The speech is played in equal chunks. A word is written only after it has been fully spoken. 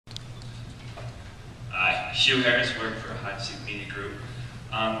Hugh Harris, work for High Seek Media Group.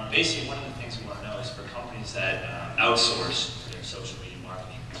 Basically, one of the things we want to know is for companies that outsource their social media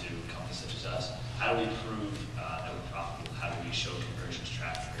marketing to companies such as us, how do we prove that we're profitable? How do we show conversions,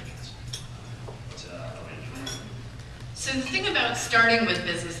 traffic ratings? What's a way to do that? So the thing about starting with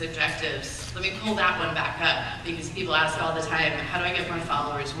business objectives, let me pull that one back up, because people ask all the time, how do I get more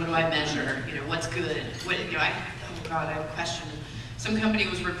followers? What do I measure? You know, what's good? What, you know, oh God, I have a question. Some company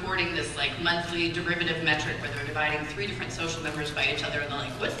was reporting this like monthly derivative metric where they're dividing 3 different social members by each other, and they're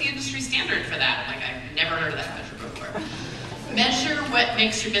like, what's the industry standard for that? I'm like, I've never heard of that measure before. Measure what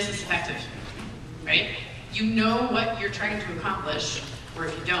makes your business effective, right? You know what you're trying to accomplish, or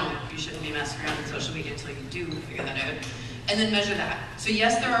if you don't, you shouldn't be messing around in social media until you do figure that out. And then measure that. So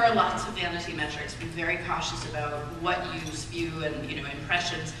yes, there are lots of vanity metrics. Be very cautious about what you spew and, you know,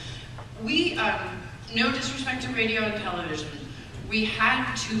 impressions. We, no disrespect to radio and television, we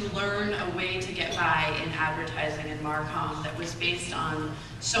had to learn a way to get by in advertising and Marcom that was based on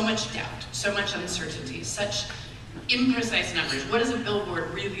so much doubt, so much uncertainty, such imprecise numbers. What does a billboard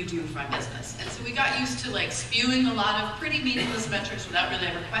really do for my business? And so we got used to like spewing a lot of pretty meaningless metrics without really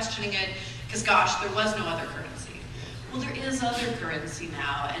ever questioning it, because gosh, there was no other currency. Well, there is other currency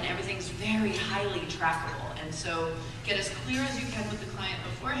now, and everything's very highly trackable. And so get as clear as you can with the client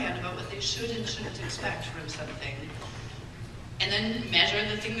beforehand about what they should and shouldn't expect from something. And then measure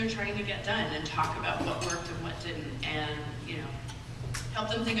the thing they're trying to get done and talk about what worked and what didn't. And, you know,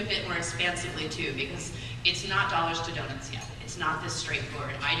 help them think a bit more expansively too, because it's not dollars to donuts yet. It's not this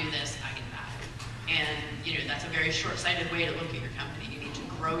straightforward, I do this, I get that. And, you know, that's a very short-sighted way to look at your company. You need to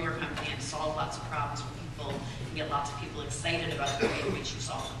grow your company and solve lots of problems for people and get lots of people excited about the way in which you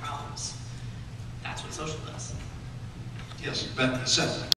solve the problems. That's what social does. Yes, Ben, Seth.